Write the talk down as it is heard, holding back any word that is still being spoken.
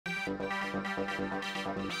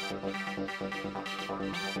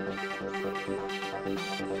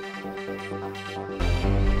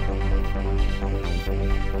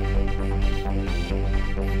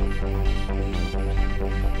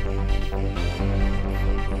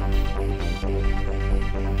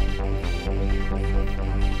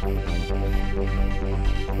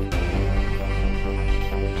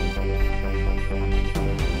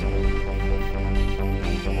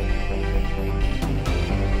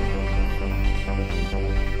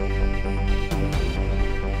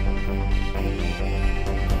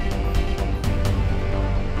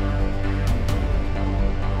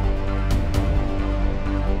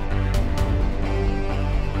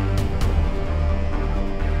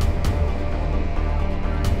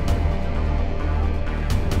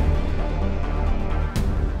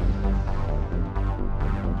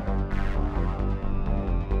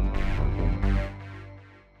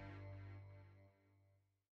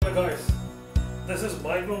Guys, this is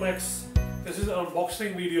Micromax. This is an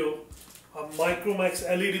unboxing video of Micromax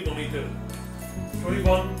LED monitor,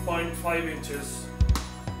 21.5 inches,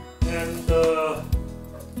 and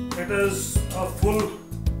it is a full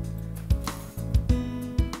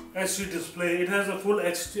HD display. It has a full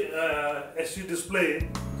HD display,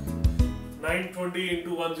 920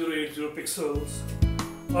 into 1080 pixels,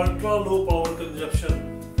 ultra low power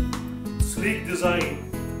consumption, sleek design,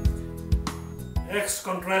 X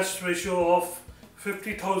contrast ratio of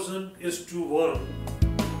 50,000:1,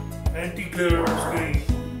 anti-glare screen,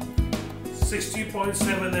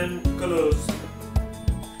 60.7 nm colors,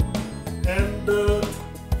 and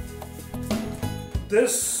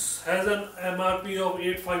this has an MRP of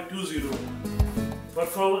 8520, but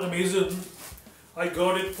from Amazon I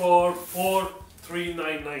got it for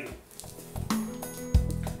 4399,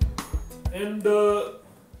 and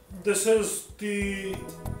this is the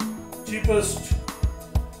cheapest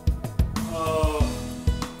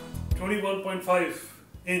 21.5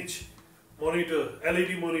 inch monitor,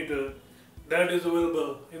 LED monitor that is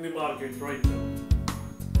available in the market right now,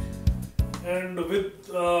 and with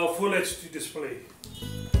full HD display.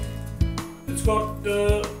 It's got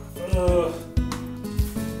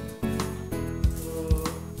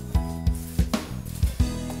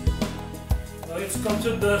it comes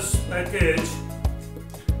in this package,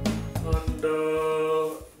 and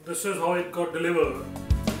this is how it got delivered,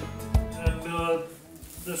 and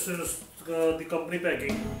this is the company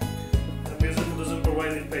packing. Amazon doesn't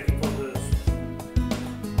provide any packing for this,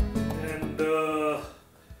 and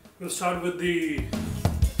we'll start with the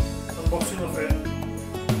unboxing of it.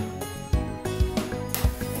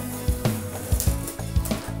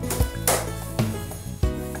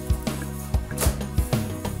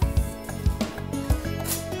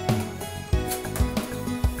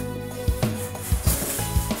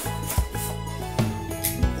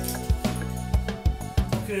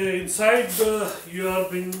 Inside you are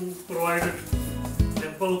being provided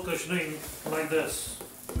ample cushioning like this,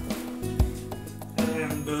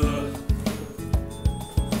 and I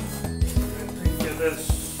think this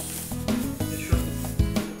should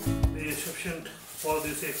be sufficient for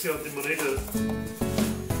the safety of the monitor.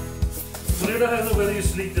 The monitor has a very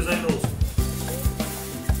sleek design also.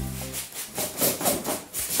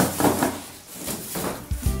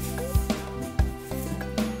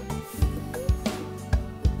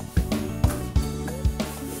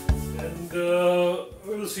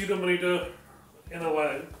 We will see the monitor in a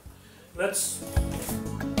while. Let's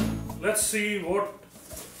see what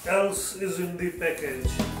else is in the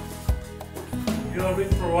package. You are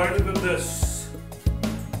being provided with this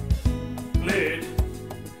plate.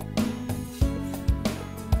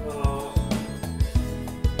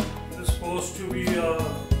 It is supposed to be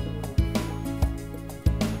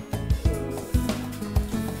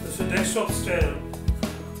it's a desktop stand.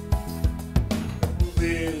 It will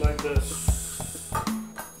be like this.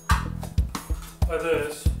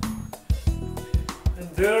 This, and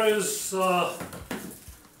there is a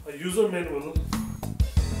user manual,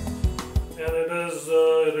 and it is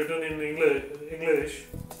written in English,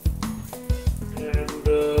 and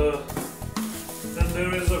then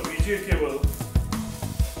there is a VGA cable,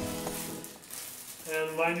 and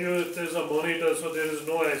mind you, it is a monitor, so there is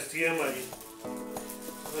no HDMI,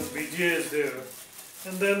 but VGA is there,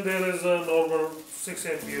 and then there is a normal 6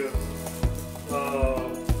 ampere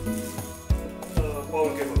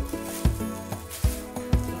power cable.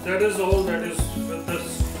 So that is all that is with this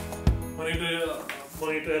monitor,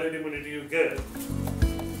 LED monitor you get.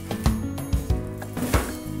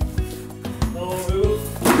 Now we will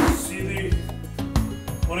see the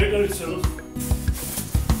monitor itself.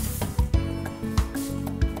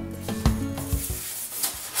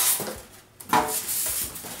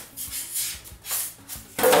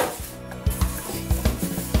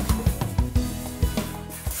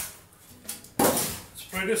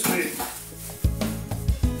 pretty sleek.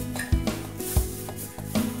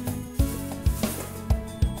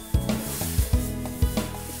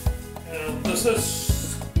 And this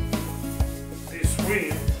is the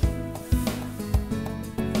screen,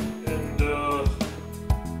 and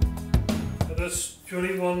it is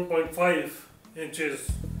 21.5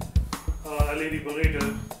 inches LED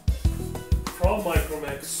monitor from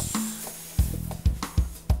Micromax,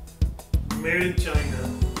 made in China,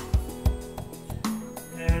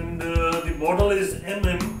 and the model is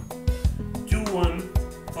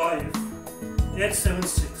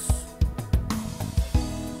MM215F76,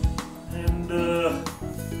 and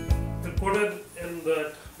we put it in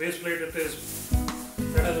that base plate. It is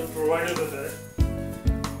that has been provided with it,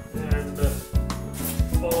 and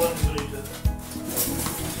power monitor.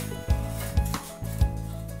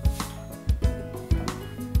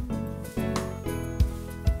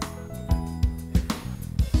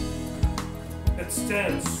 It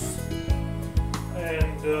stands,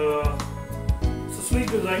 and it's a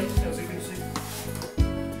sleek design, as you can see.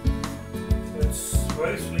 It's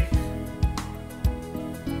very sleek.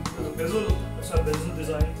 There's a bezel. It's a bezel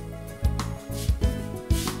design.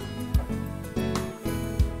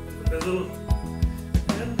 The bezel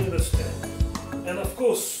and the stand. And of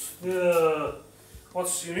course,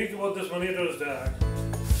 what's unique about this monitor is that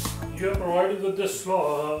you are provided with this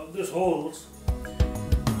holes.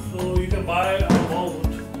 So you can buy a mount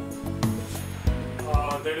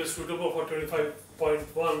that is suitable for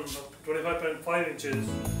 25.5 inches,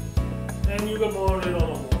 and you can mount it on a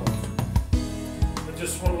wall. And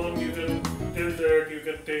just for one, you can tilt it, you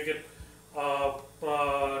can take it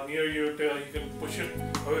near you, you can push it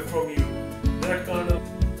away from you. That kind of.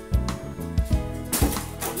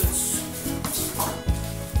 Let's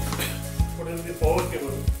put in the power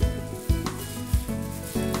cable.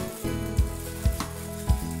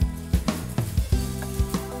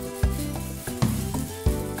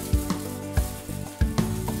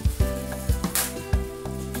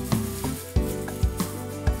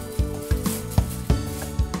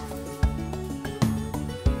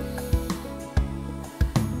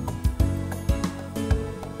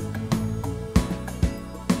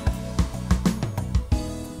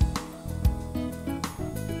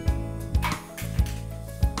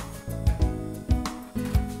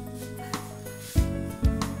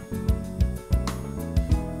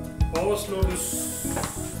 Power slot is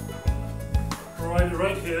provided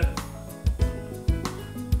right here.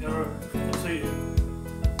 Here, if you can see it.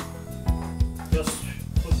 Just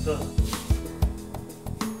put the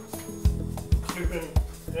clipping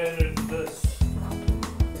end into this,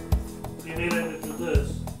 the nail end into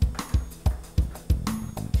this.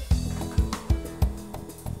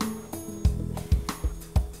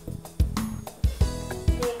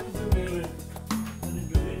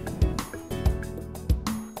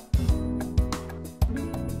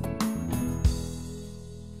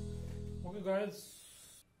 Guys,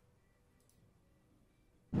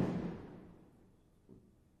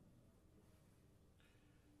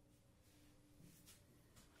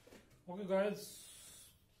 okay guys,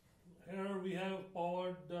 here we have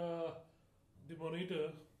powered the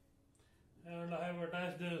monitor, and I have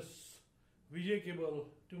attached this VGA cable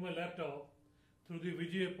to my laptop through the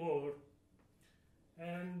VGA port,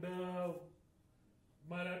 and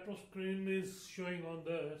my laptop screen is showing on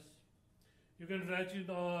this. You can attach it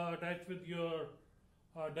with your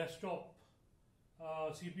desktop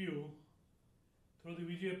CPU through the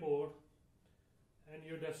VGA port, and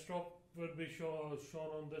your desktop will be shown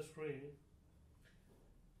on the screen.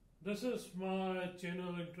 This is my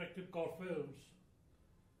channel, Interactive Corp Films,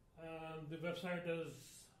 and the website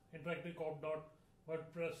is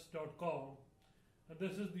interactivecorp.wordpress.com, and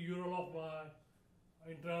this is the URL of my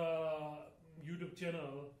YouTube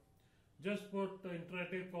channel. Just put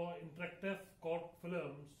Interactive Corp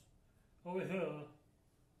Films over here,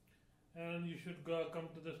 and you should come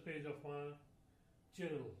to this page of my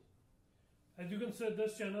channel. As you can see,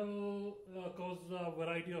 this channel covers a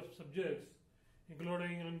variety of subjects,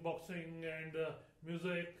 including unboxing and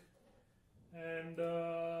music, and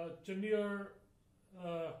Chandigarh,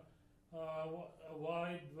 a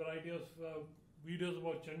wide variety of videos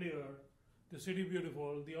about Chandigarh, the city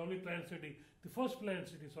beautiful, the only planned city, the first planned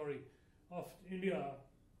city, sorry, of India,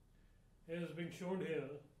 is being shown here.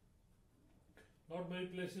 Not many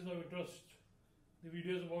places of interest. The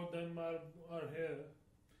videos about them are here,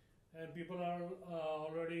 and people are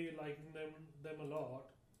already liking them a lot.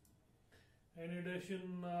 In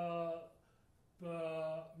addition,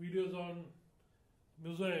 videos on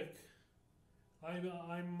music.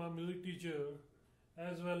 I'm a music teacher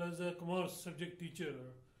as well as a commerce subject teacher.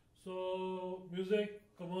 So music,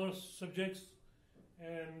 commerce subjects,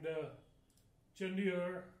 and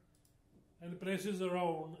Chandigarh and places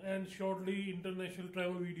around, and shortly international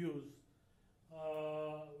travel videos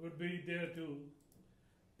would be there too.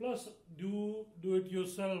 Plus do it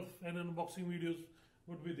yourself and unboxing videos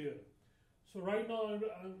would be there. So right now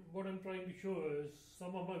what I'm trying to show is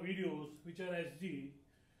some of my videos which are HD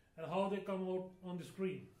and how they come out on the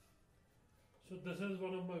screen. So this is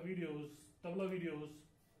one of my videos, tabla videos,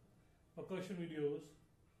 percussion videos,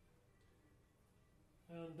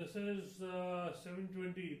 and this is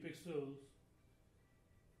 720 pixels.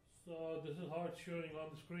 So this is how it's showing on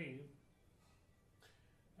the screen.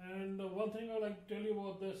 And one thing I like to tell you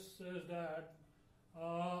about this is that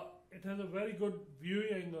it has a very good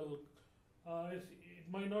viewing angle. It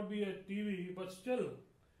might not be a TV, but still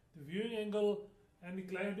the viewing angle and the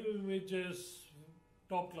clarity of image is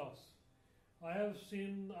top class. I'm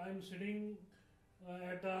sitting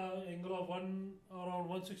at an angle of around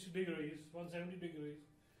 160 degrees, 170 degrees,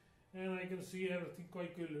 and I can see everything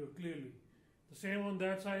quite clearly. The same on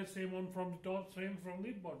that side, same one from the top, same from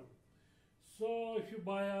the bottom. So if you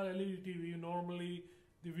buy a LED TV, normally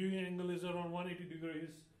the viewing angle is around 180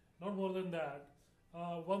 degrees, not more than that.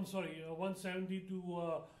 170 to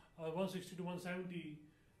 160 to 170,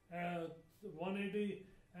 180,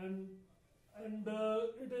 and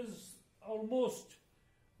it is almost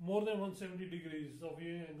more than 170 degrees of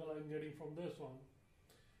viewing angle I'm getting from this one.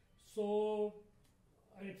 So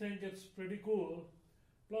I think it's pretty cool.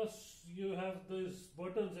 Plus you have these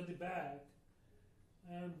buttons at the back,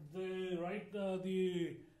 and the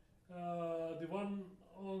one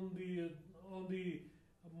on the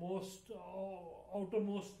most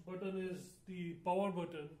outermost button is the power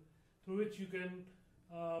button, through which you can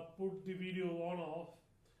put the video on off.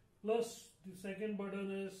 Plus the second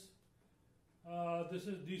button is this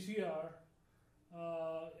is DCR.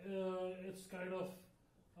 It's kind of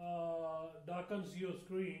darkens your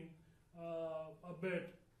screen a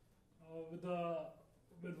bit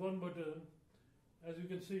with one button, as you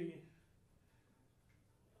can see.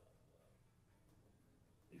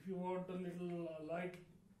 If you want a little light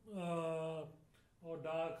or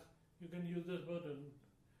dark, you can use this button.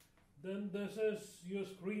 Then this is your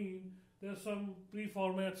screen. There's some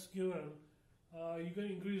pre-formats given. You can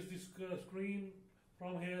increase the screen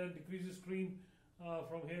from here, decrease the screen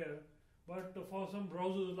from here. But for some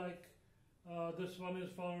browsers, like this one is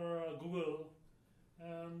for Google,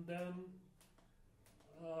 and then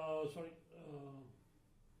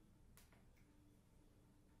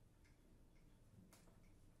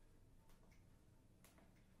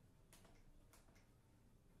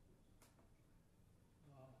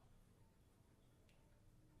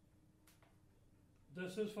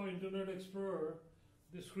this is for Internet Explorer.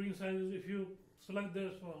 The screen size is, if you select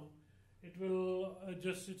this one, it will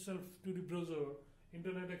adjust itself to the browser,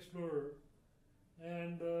 Internet Explorer.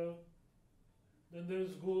 And then there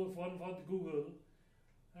is one for the Google.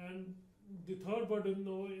 And the third button,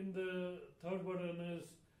 in the third button is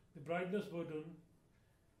the brightness button.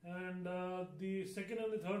 And the second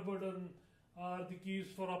and the third button are the keys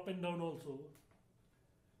for up and down also.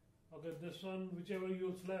 Okay, this one, whichever you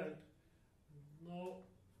will select. Now,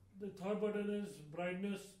 the third button is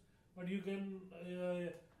brightness, but you can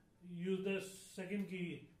use this second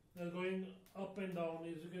key that's going up and down.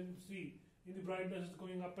 As you can see, in the brightness it's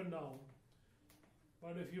going up and down.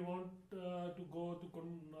 But if you want to go to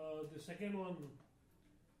the second one,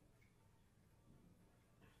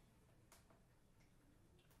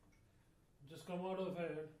 just come out of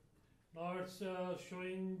it. Now it's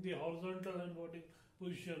showing the horizontal and vertical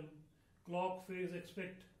position, clock, phase,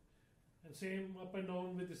 expect. And same up and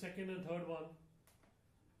down with the second and third one.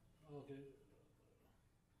 Okay,